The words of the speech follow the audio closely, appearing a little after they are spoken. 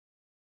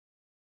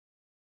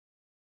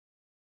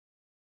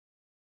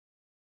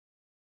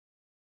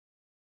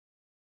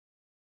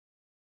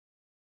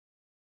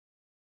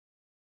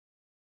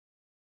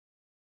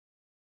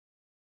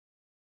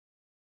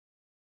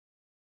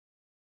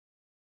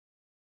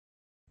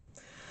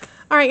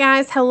Alright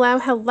guys,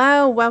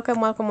 hello,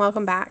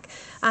 welcome back.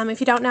 If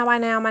you don't know by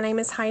now, my name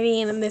is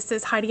Heidi and this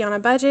is Heidi on a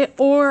Budget,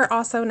 or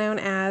also known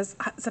as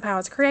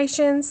Zapawas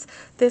Creations.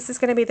 This is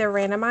going to be the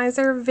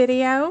randomizer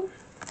video.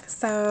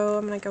 So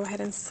I'm going to go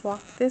ahead and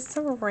swap this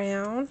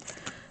around.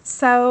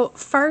 So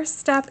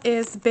first up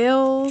is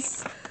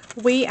bills.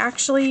 We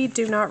actually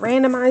do not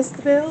randomize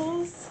the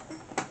bills.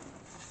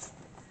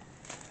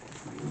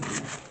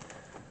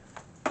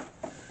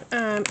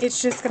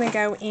 It's just going to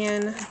go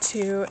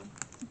into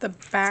the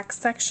back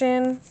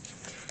section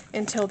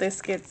until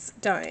this gets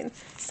done.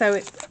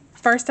 So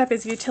first up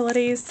is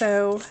utilities,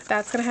 so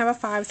that's going to have a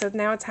 5, so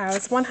now it's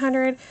housed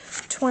 100,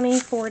 20,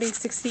 40,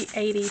 60,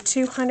 80,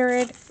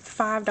 200,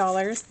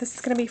 $5. This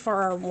is going to be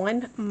for our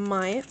 1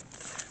 month.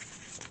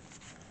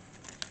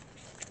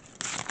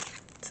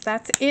 So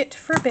that's it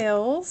for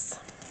bills.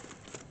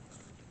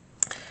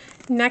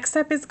 Next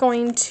up is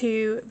going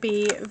to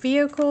be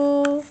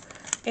vehicle,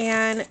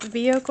 and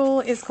vehicle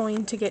is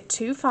going to get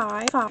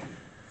 2.5.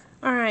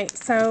 Alright,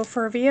 so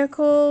for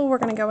vehicle, we're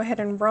going to go ahead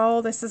and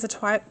roll. This is a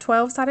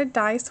 12-sided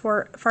dice.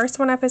 First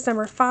one up is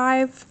number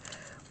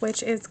 5,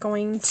 which is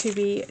going to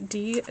be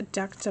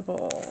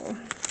deductible.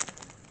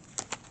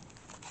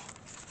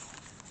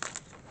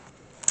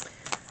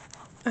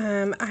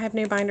 I have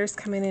new binders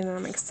coming in and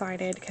I'm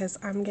excited because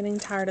I'm getting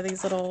tired of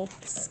these little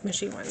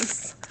smushy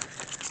ones.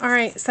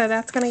 Alright, so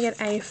that's going to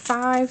get a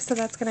 5, so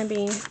that's going to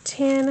be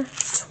 10,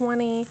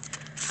 20,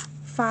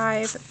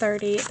 5,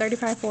 30,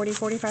 35, 40,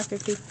 45,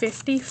 50,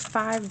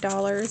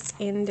 $55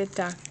 in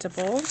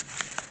deductible.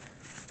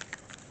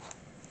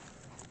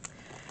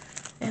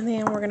 And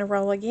then we're going to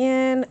roll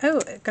again. Oh,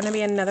 it's going to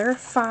be another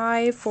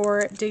 5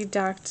 for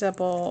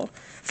deductible.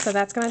 So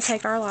that's going to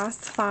take our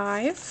last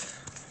 5.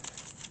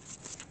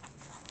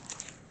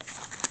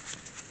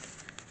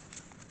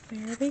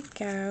 There we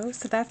go.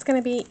 So that's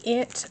going to be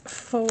it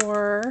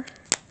for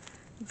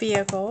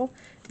vehicle.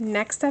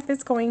 Next up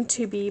is going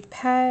to be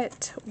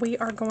pet. We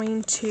are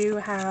going to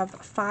have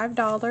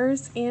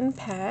 $5 in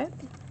pet.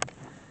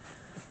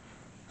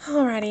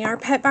 Alrighty, our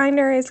pet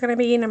binder is going to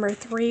be number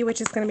 3,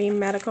 which is going to be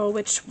medical,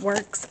 which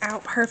works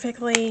out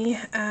perfectly.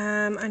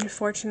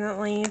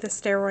 Unfortunately, the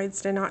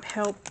steroids did not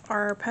help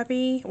our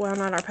puppy. Well,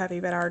 not our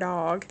puppy, but our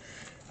dog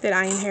that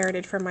I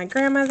inherited from my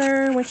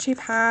grandmother when she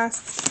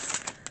passed.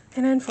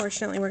 And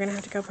unfortunately, we're going to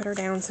have to go put her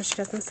down so she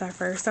doesn't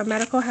suffer. So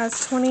medical has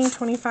 $20,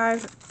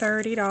 $25,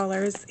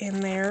 $30 in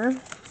there.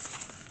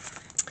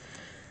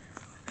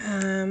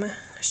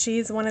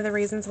 She's one of the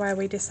reasons why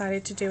we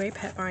decided to do a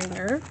pet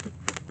binder.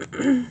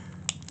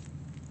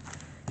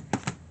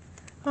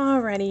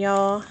 Alrighty,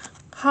 y'all.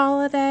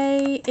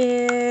 Holiday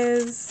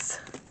is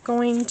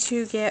going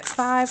to get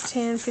 5,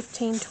 10,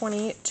 15,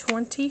 20,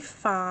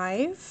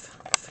 25.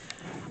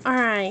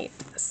 Alright,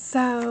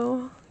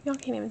 so y'all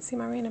can't even see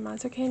my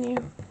randomizer, can you?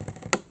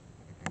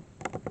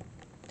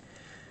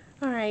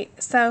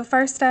 Alright, so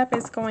first up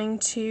is going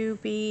to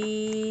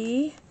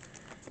be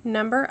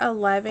number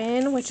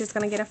 11, which is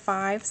going to get a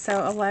 5.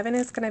 So 11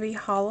 is going to be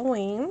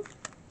Halloween.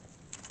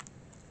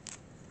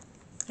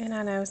 And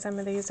I know some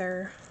of these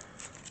are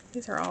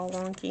all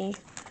wonky.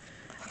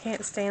 I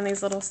can't stand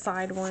these little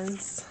side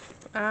ones.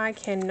 I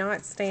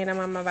cannot stand them.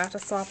 I'm about to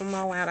swap them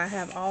all out. I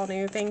have all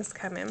new things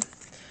coming.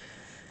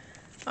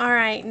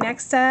 Alright,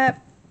 next up,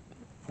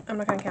 I'm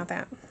not going to count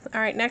that.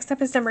 Alright, next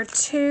up is number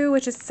 2,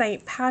 which is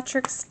St.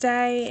 Patrick's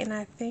Day. And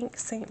I think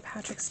St.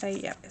 Patrick's Day,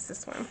 yep, is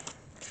this one.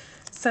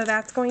 So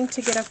that's going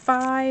to get a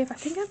 5. I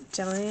think I'm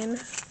done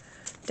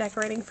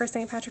decorating for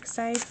St. Patrick's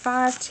Day.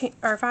 5,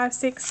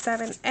 6,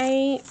 7,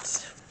 8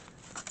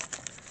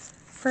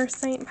 for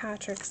St.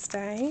 Patrick's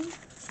Day.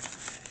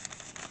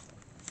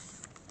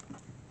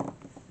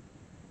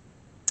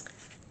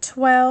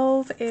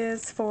 12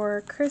 is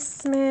for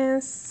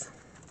Christmas.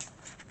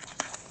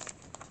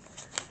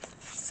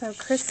 So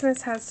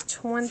Christmas has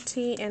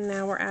 20, and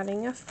now we're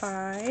adding a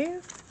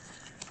 5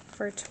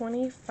 for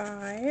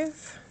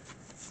 25.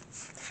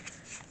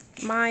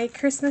 My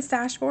Christmas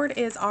dashboard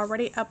is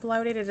already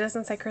uploaded. It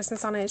doesn't say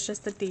Christmas on it, it's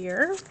just the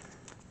deer.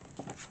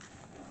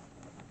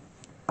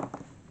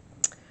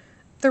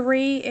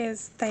 3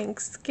 is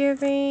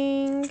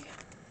Thanksgiving.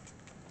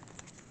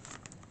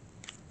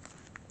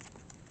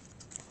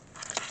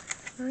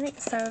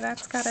 Alright, so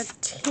that's got a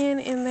 10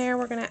 in there.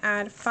 We're going to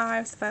add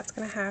 5, so that's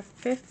going to have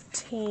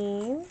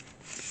 15.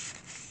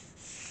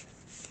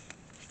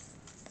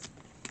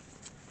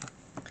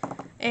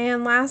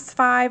 And last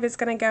 5 is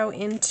going to go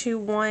into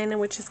 1,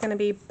 which is going to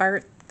be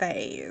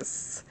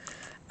birthdays.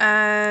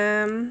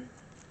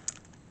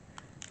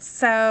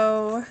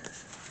 So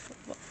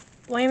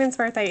Landon's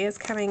birthday is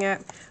coming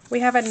up. We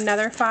have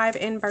another 5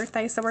 in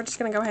birthday, so we're just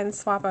going to go ahead and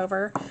swap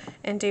over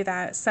and do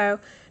that. So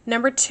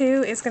number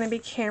 2 is going to be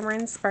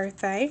Cameron's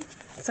birthday.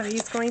 So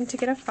he's going to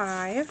get a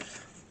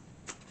 5.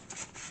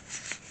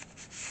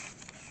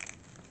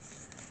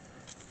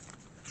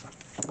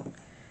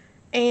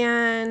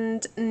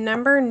 And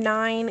number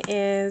 9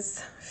 is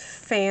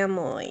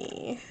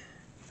family.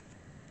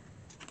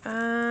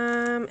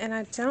 And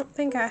I don't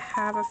think I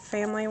have a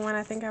family one.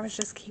 I think I was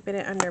just keeping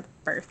it under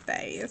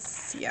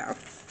birthdays. Yeah.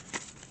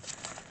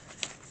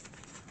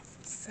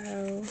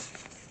 So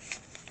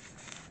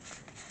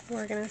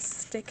we're going to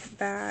stick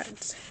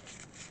that.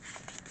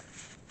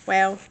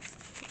 Well,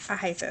 I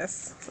hate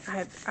this.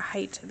 I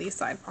hate these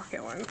side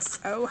pocket ones.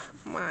 Oh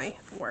my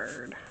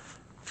word.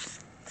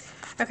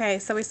 Okay,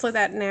 so we slid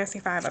that nasty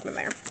 5 up in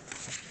there.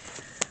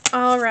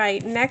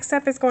 Alright, next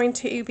up is going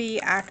to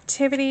be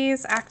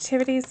activities.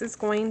 Activities is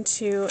going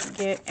to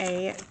get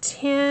a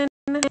 10.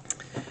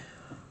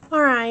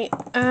 Alright,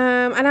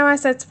 I know I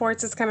said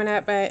sports is coming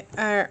up, but,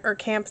 or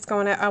camp is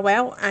going up. Oh,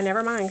 well, I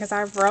never mind, because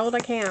I've rolled a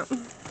camp.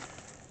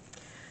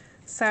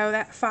 So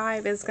that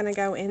 5 is going to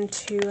go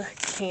into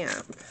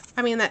camp.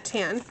 I mean, that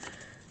 10.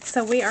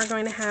 So we are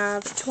going to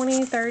have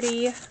 $20,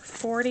 $30,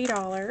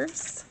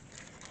 $40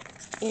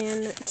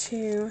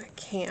 into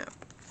camp.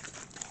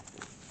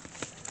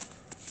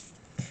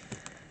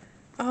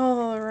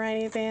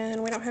 Alrighty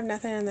then, we don't have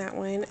nothing in that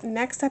one.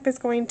 Next up is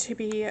going to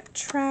be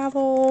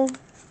travel.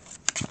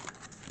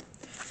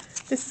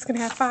 This is going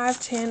to have 5,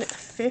 10,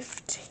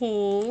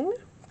 15.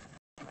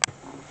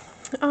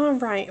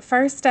 Alright,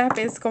 first up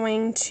is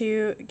going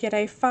to get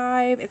a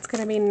 5. It's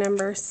going to be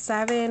number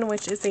 7,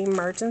 which is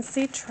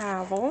emergency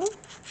travel.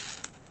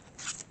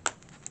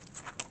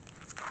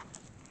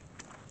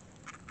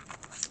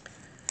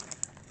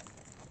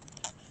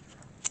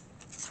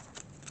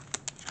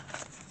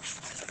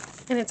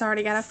 And it's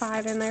already got a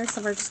 5 in there,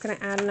 so we're just going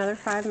to add another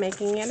 5,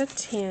 making it a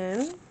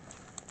 10.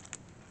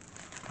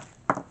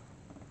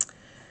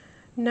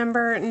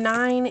 Number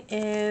 9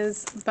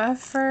 is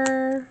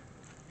buffer.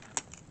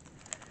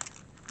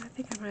 I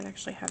think I might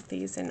actually have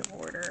these in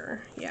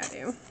order. Yeah, I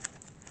do.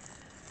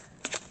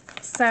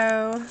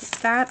 So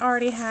that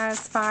already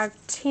has 5,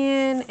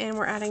 10, and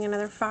we're adding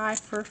another 5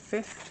 for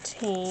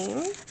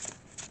 15.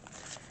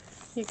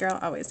 Your girl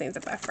always needs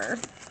a buffer.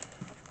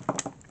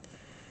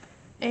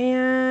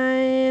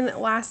 And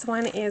last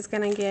one is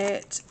going to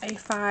get a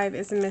 5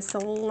 is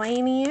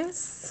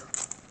miscellaneous.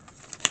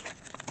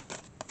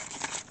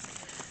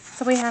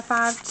 So we have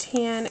 5,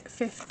 10,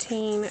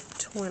 15,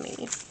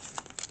 20.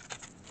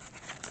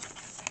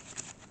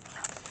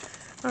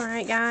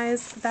 Alright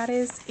guys, that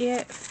is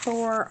it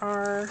for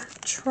our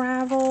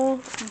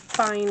travel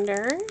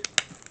binder.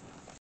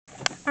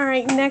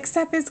 Alright, next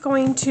up is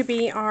going to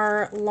be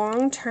our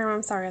long-term.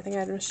 I'm sorry, I think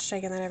I'm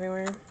shaking that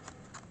everywhere.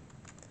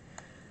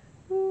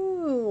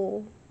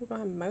 Ooh, we're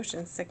going to have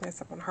motion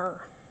sickness up on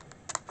her.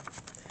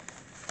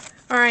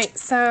 Alright,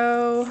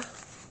 so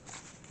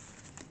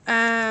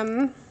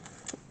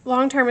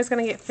long-term is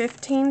going to get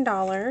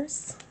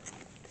 $15.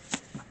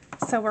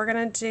 So we're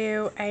going to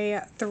do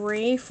a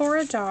 3 for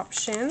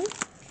adoption.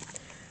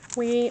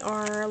 We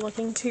are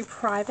looking to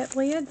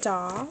privately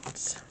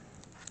adopt.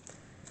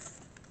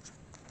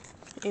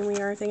 And we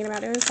are thinking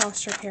about doing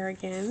foster care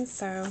again.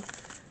 So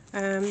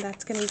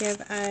that's going to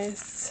give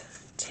us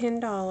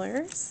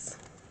 $10.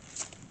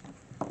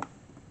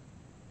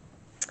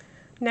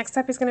 Next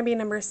up is going to be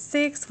number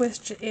 6,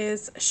 which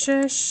is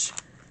shush.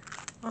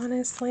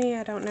 Honestly,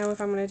 I don't know if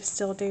I'm going to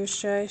still do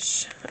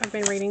shush. I've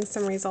been reading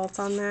some results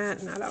on that,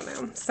 and I don't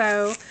know.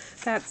 So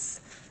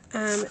that's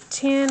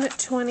 10,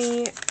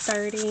 20,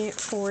 30,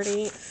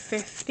 40,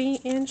 50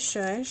 in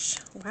shush.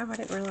 Wow, I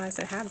didn't realize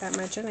it had that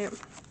much in it.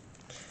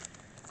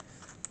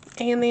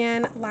 And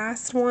then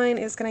last one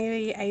is going to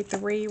be a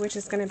 3, which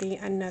is going to be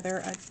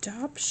another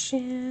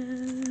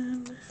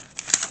adoption.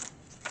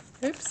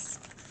 Oops.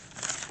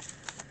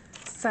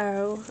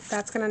 So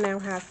that's going to now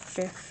have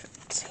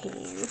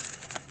 15.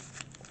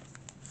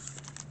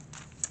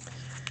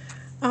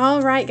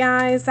 Alright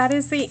guys, that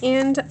is the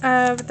end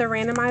of the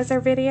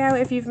randomizer video.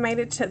 If you've made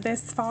it to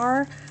this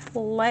far,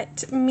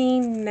 let me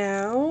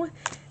know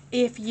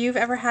if you've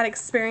ever had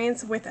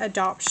experience with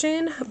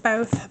adoption,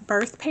 both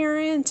birth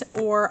parent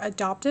or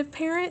adoptive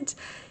parent.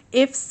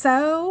 If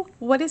so,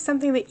 what is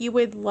something that you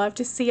would love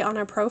to see on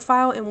a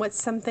profile, and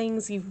what's some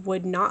things you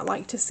would not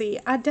like to see?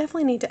 I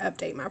definitely need to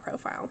update my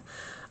profile.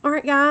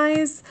 Alright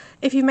guys,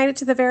 if you made it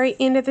to the very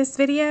end of this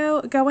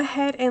video, go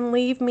ahead and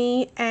leave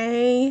me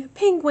a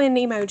penguin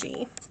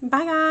emoji.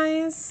 Bye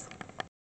guys!